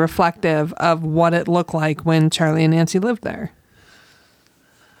to be reflective of what it looked like when Charlie and Nancy lived there?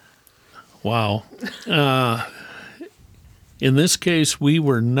 Wow. In this case, we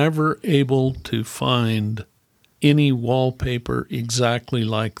were never able to find any wallpaper exactly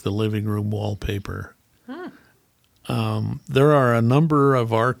like the living room wallpaper. There are a number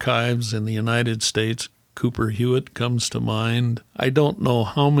of archives in the United States. Cooper Hewitt comes to mind. I don't know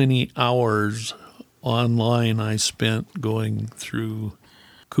how many hours online I spent going through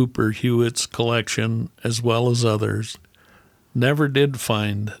Cooper Hewitt's collection as well as others. Never did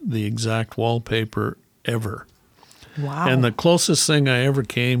find the exact wallpaper ever. Wow. And the closest thing I ever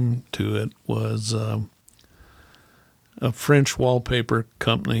came to it was a French wallpaper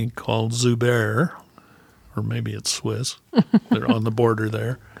company called Zuber, or maybe it's Swiss. They're on the border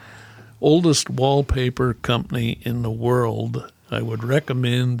there. Oldest wallpaper company in the world. I would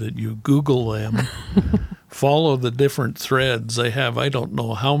recommend that you Google them, follow the different threads. They have, I don't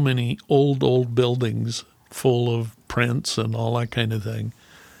know how many old buildings full of prints and all that kind of thing.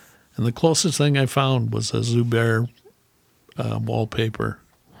 And the closest thing I found was a Zuber wallpaper.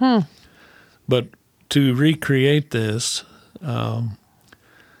 But to recreate this,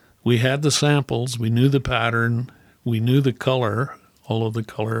 we had the samples, we knew the pattern, we knew the color, although the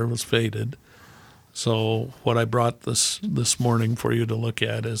color was faded. So what I brought this morning for you to look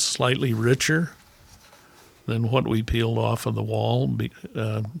at is slightly richer than what we peeled off of the wall,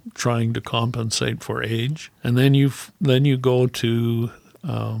 trying to compensate for age. And then you go to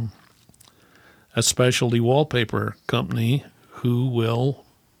a specialty wallpaper company who will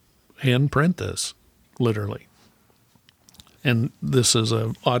hand print this, literally. And this is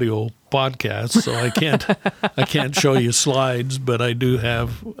an audio podcast, so I can't show you slides, but I do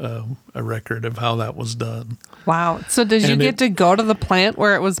have a record of how that was done. Wow. So did you get to go to the plant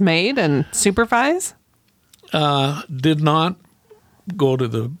where it was made and supervise? Did not go to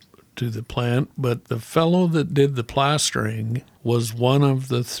the plant, but the fellow that did the plastering was one of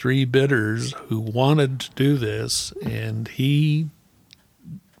the 3 bidders who wanted to do this, and he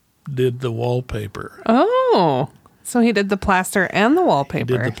did the wallpaper. Oh, so he did the plaster and the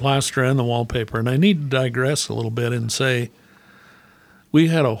wallpaper. He did the plaster and the wallpaper. And I need to digress a little bit and say we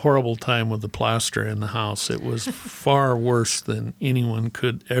had a horrible time with the plaster in the house. It was far worse than anyone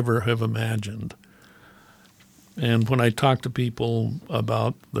could ever have imagined. And when I talk to people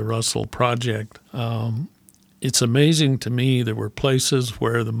about the Russell Project, it's amazing to me there were places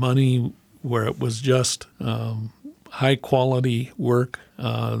where the money, where it was just high quality work.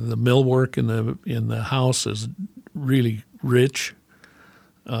 The millwork in the house is really rich.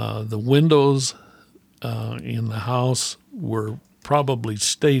 The windows in the house were probably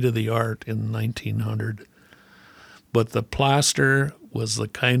state of the art in 1900, but the plaster was the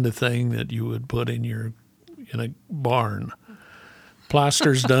kind of thing that you would put in a barn.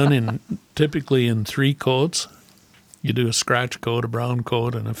 Plaster's done typically in 3 coats. You do a scratch coat, a brown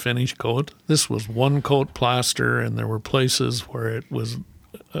coat, and a finish coat. This was 1 coat plaster, and there were places where it was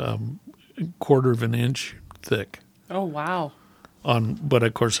a 1/4 of an inch thick. Oh, wow. But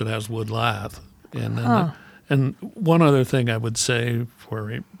of course it has wood lath. And one other thing I would say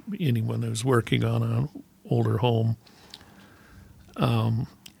for anyone who's working on an older home,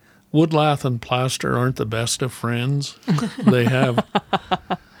 wood lath and plaster aren't the best of friends. They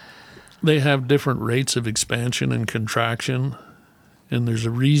have different rates of expansion and contraction, and there's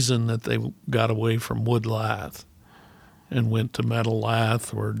a reason that they got away from wood lath and went to metal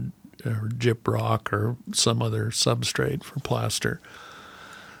lath or gyprock or some other substrate for plaster.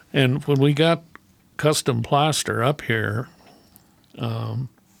 And when we got custom plaster up here,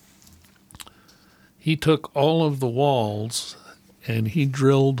 he took all of the walls and he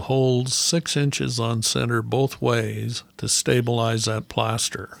drilled holes 6 inches on center both ways to stabilize that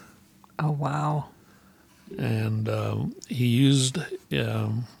plaster. Oh, wow. And he used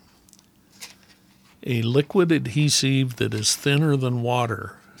a liquid adhesive that is thinner than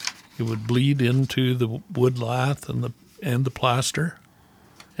water. It would bleed into the wood lath and the plaster.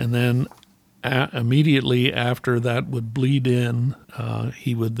 And then immediately after that would bleed in,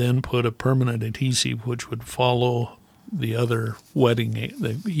 he would then put a permanent adhesive which would follow the other wetting.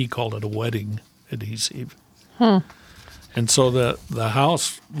 He called it a wetting adhesive. And so the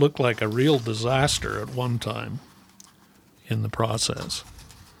house looked like a real disaster at one time in the process.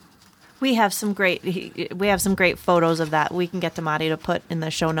 We have some great photos of that. We can get to Madi to put in the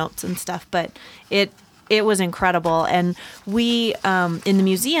show notes and stuff. But it was incredible. And we in the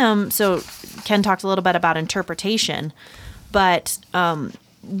museum. So Ken talked a little bit about interpretation, but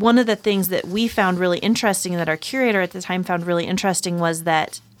one of the things that we found really interesting, that our curator at the time found really interesting, was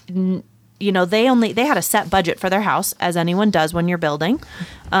that they had a set budget for their house, as anyone does when you're building.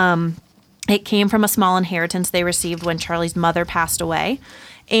 It came from a small inheritance they received when Charlie's mother passed away,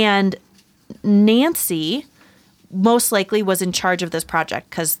 and Nancy most likely was in charge of this project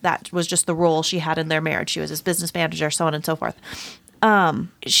because that was just the role she had in their marriage. She was his business manager, so on and so forth.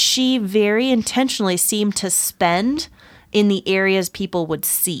 She very intentionally seemed to spend in the areas people would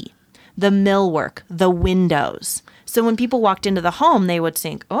see, the millwork, the windows. So when people walked into the home, they would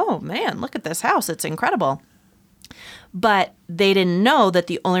think, oh man, look at this house. It's incredible. But they didn't know that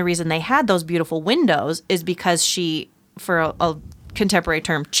the only reason they had those beautiful windows is because she, for a contemporary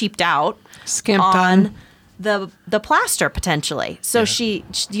term, cheaped out, skimped on the plaster potentially. So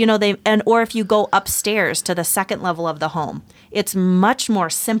yeah. Or if you go upstairs to the second level of the home, it's much more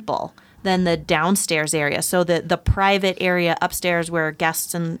simple than the downstairs area. So the private area upstairs where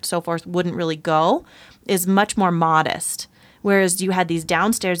guests and so forth wouldn't really go is much more modest. Whereas you had these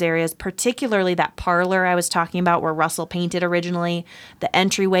downstairs areas, particularly that parlor I was talking about where Russell painted originally, the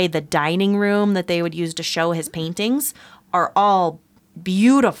entryway, the dining room that they would use to show his paintings, are all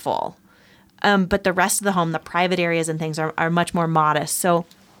beautiful. But the rest of the home, the private areas and things are much more modest. So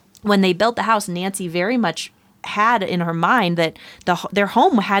when they built the house, Nancy very much had in her mind that their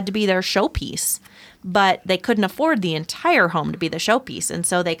home had to be their showpiece, but they couldn't afford the entire home to be the showpiece. And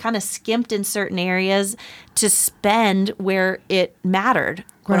so they kind of skimped in certain areas to spend where it mattered,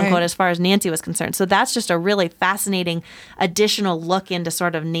 quote Right. unquote, as far as Nancy was concerned. So that's just a really fascinating additional look into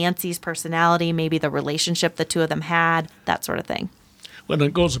sort of Nancy's personality, maybe the relationship the two of them had, that sort of thing. Well,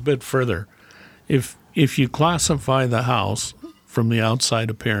 it goes a bit further. If you classify the house from the outside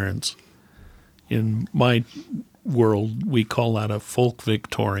appearance, in my world, we call that a folk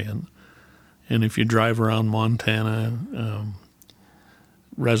Victorian. And if you drive around Montana,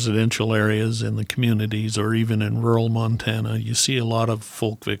 residential areas in the communities, or even in rural Montana, you see a lot of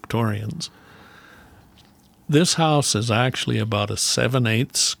folk Victorians. This house is actually about a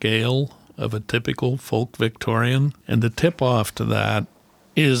 7/8 scale of a typical folk Victorian. And the tip-off to that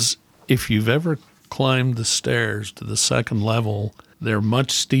is if you've ever climbed the stairs to the second level, they're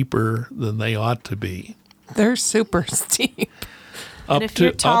much steeper than they ought to be. They're super steep. And if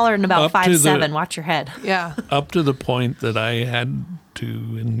you're taller than about 5'7", watch your head. Yeah. Up to the point that I had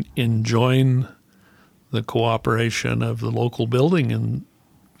to enjoin the cooperation of the local building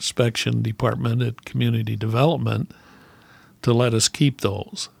inspection department at community development to let us keep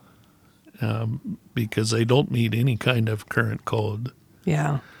those because they don't meet any kind of current code.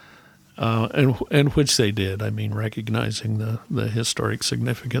 Yeah. And which they did, I mean, recognizing the historic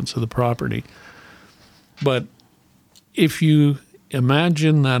significance of the property. But if you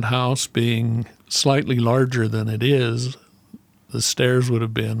imagine that house being slightly larger than it is, the stairs would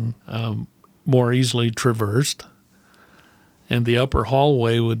have been more easily traversed, and the upper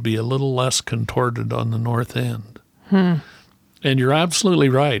hallway would be a little less contorted on the north end. And you're absolutely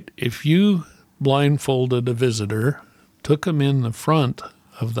right. If you blindfolded a visitor, took them in the front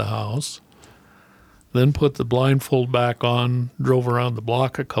of the house, then put the blindfold back on, drove around the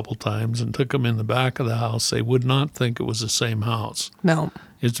block a couple times, and took them in the back of the house, they would not think it was the same house. No.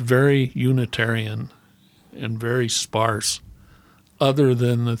 It's very Unitarian and very sparse, other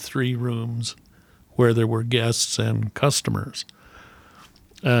than the 3 rooms where there were guests and customers.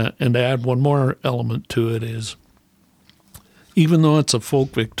 And to add one more element to it is, even though it's a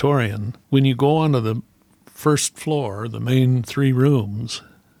folk Victorian, when you go onto the first floor, the main 3 rooms,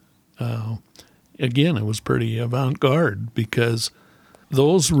 again, it was pretty avant-garde because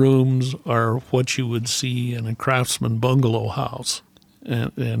those rooms are what you would see in a craftsman bungalow house.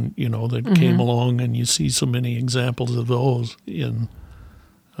 And you know, that came along, and you see so many examples of those in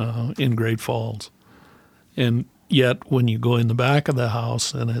Great Falls. And yet, when you go in the back of the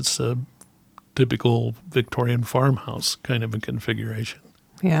house, and it's a typical Victorian farmhouse kind of a configuration.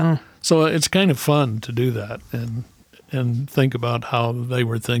 Yeah. So it's kind of fun to do that and think about how they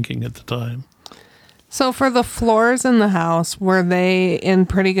were thinking at the time. So for the floors in the house, were they in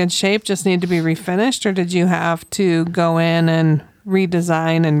pretty good shape, just need to be refinished, or did you have to go in and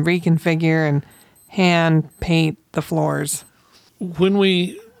redesign and reconfigure and hand paint the floors? When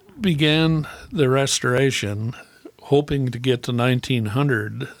we began the restoration, hoping to get to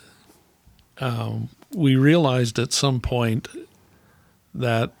 1900, we realized at some point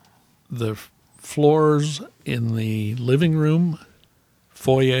that the floors in the living room,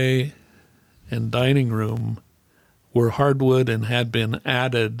 foyer, and dining room were hardwood and had been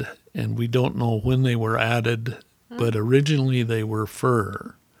added, and we don't know when they were added, but originally they were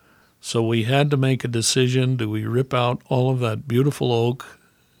fir. So we had to make a decision: do we rip out all of that beautiful oak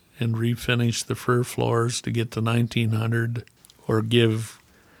and refinish the fir floors to get to 1900, or give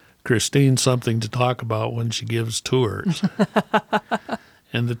Christine something to talk about when she gives tours?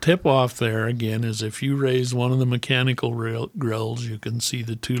 And the tip-off there, again, is if you raise one of the mechanical grills, you can see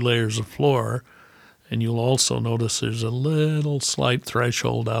the 2 layers of floor, and you'll also notice there's a little slight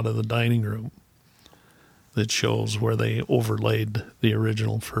threshold out of the dining room that shows where they overlaid the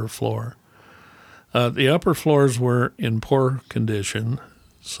original fir floor. The upper floors were in poor condition,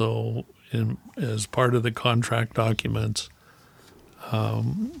 so as part of the contract documents,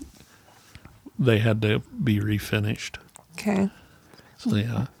 they had to be refinished. Okay. So,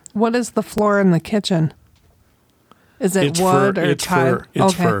 yeah. What is the floor in the kitchen? Is it wood or tile?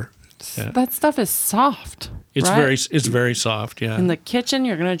 It's fir. Yeah. That stuff is soft. It's right? very soft, yeah. In the kitchen,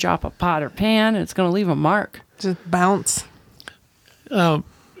 you're going to drop a pot or pan, and it's going to leave a mark. Just bounce.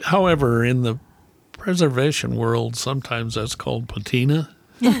 However, in the preservation world, sometimes that's called patina.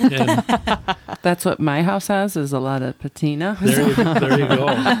 And That's what my house has, is a lot of patina. there you go.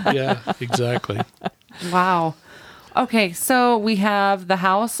 Yeah, exactly. Wow. Okay, so we have the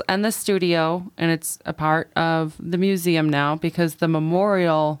house and the studio, and it's a part of the museum now because the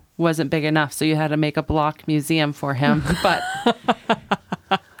memorial wasn't big enough, so you had to make a block museum for him. But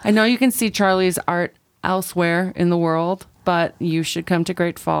I know you can see Charlie's art elsewhere in the world, but you should come to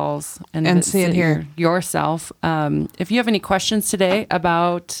Great Falls and see it visit here yourself. If you have any questions today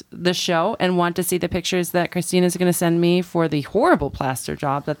about the show and want to see the pictures that Christina's going to send me for the horrible plaster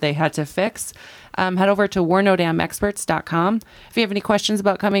job that they had to fix, head over to werenodamexperts.com. If you have any questions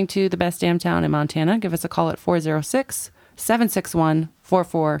about coming to the best damn town in Montana, give us a call at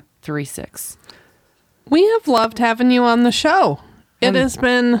 406-761-4436. We have loved having you on the show. It has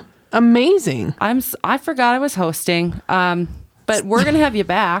been amazing. I forgot I was hosting, but we're gonna have you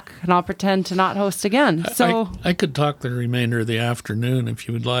back, and I'll pretend to not host again. So I could talk the remainder of the afternoon if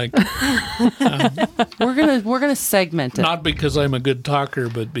you would like. we're gonna segment it. Not because I'm a good talker,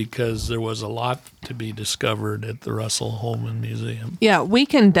 but because there was a lot to be discovered at the Russell Holman Museum. Yeah, we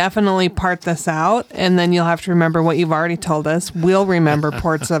can definitely part this out, and then you'll have to remember what you've already told us. We'll remember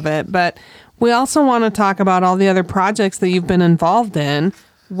parts of it, but we also want to talk about all the other projects that you've been involved in,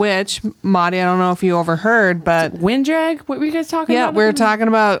 which, Maudie, I don't know if you overheard, but... Wind drag? What were you guys talking about? Yeah, we were talking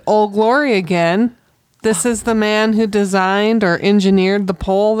about Old Glory again. This is the man who designed or engineered the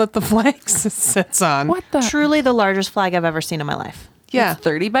pole that the flag sits on. What the? Truly the largest flag I've ever seen in my life. Yeah. It's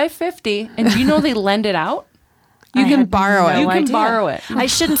 30 by 50. And do you know they lend it out? You I can had borrow it. You can idea. borrow it. I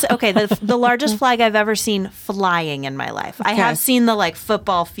shouldn't say, okay, the largest flag I've ever seen flying in my life. I Okay. have seen the like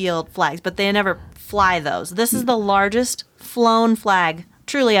football field flags, but they never fly those. This is the largest flown flag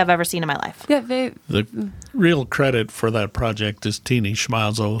truly I've ever seen in my life. Yeah, they... The real credit for that project is Teeny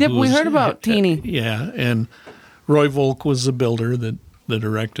Schmalzo. Yep, we heard about Teeny. Yeah, and Roy Volk was the builder that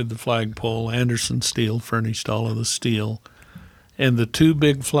erected the flagpole. Anderson Steel furnished all of the steel. And the two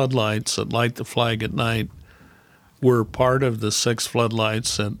big floodlights that light the flag at night were part of the 6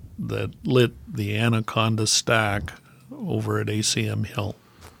 floodlights that lit the Anaconda Stack over at ACM Hill.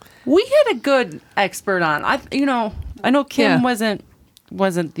 We had a good expert on. I know Kim wasn't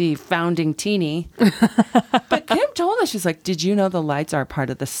the founding teeny, but Kim told us, she's like, "Did you know the lights are part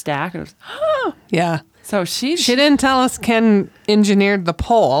of the stack?" And it was, Yeah. so she didn't tell us Ken engineered the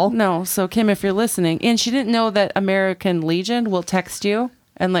pole. No, so Kim, if you're listening, and she didn't know that American Legion will text you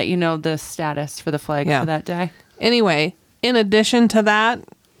and let you know the status for the flag for that day. Anyway, in addition to that,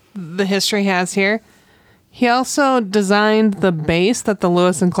 the history has here, he also designed the base that the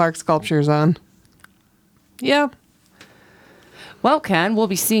Lewis and Clark sculpture is on. Yep. Well, Ken, we'll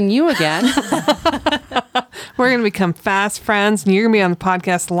be seeing you again. We're going to become fast friends, and you're going to be on the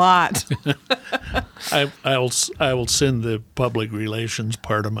podcast a lot. I will send the public relations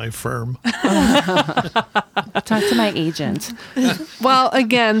part of my firm. Talk to my agent. Well,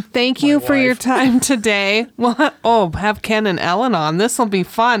 again, thank you for your time today. Well, have Ken and Ellen on. This will be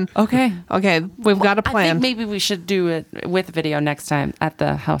fun. Okay. Okay, we've got a I plan. think maybe we should do it with video next time at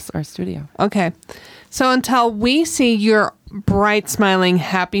the house or studio. Okay. So until we see your bright, smiling,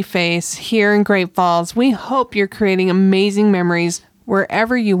 happy face here in Great Falls, we hope you're creating amazing memories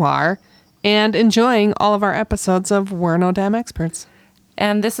wherever you are and enjoying all of our episodes of We're No Damn Experts.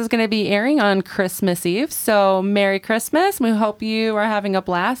 And this is going to be airing on Christmas Eve. So Merry Christmas. We hope you are having a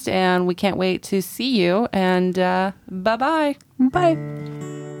blast, and we can't wait to see you. And bye-bye. Bye.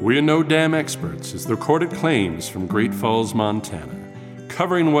 We're No Damn Experts is the recorded claims from Great Falls, Montana,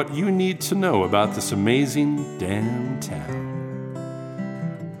 covering what you need to know about this amazing damn town.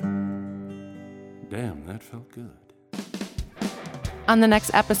 Damn, that felt good. On the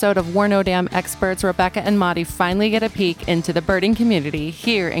next episode of We're No Damn Experts, Rebecca and Maudie finally get a peek into the birding community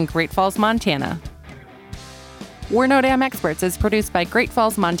here in Great Falls, Montana. We're No Damn Experts is produced by Great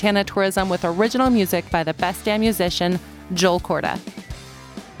Falls, Montana Tourism with original music by the best damn musician, Joel Corda.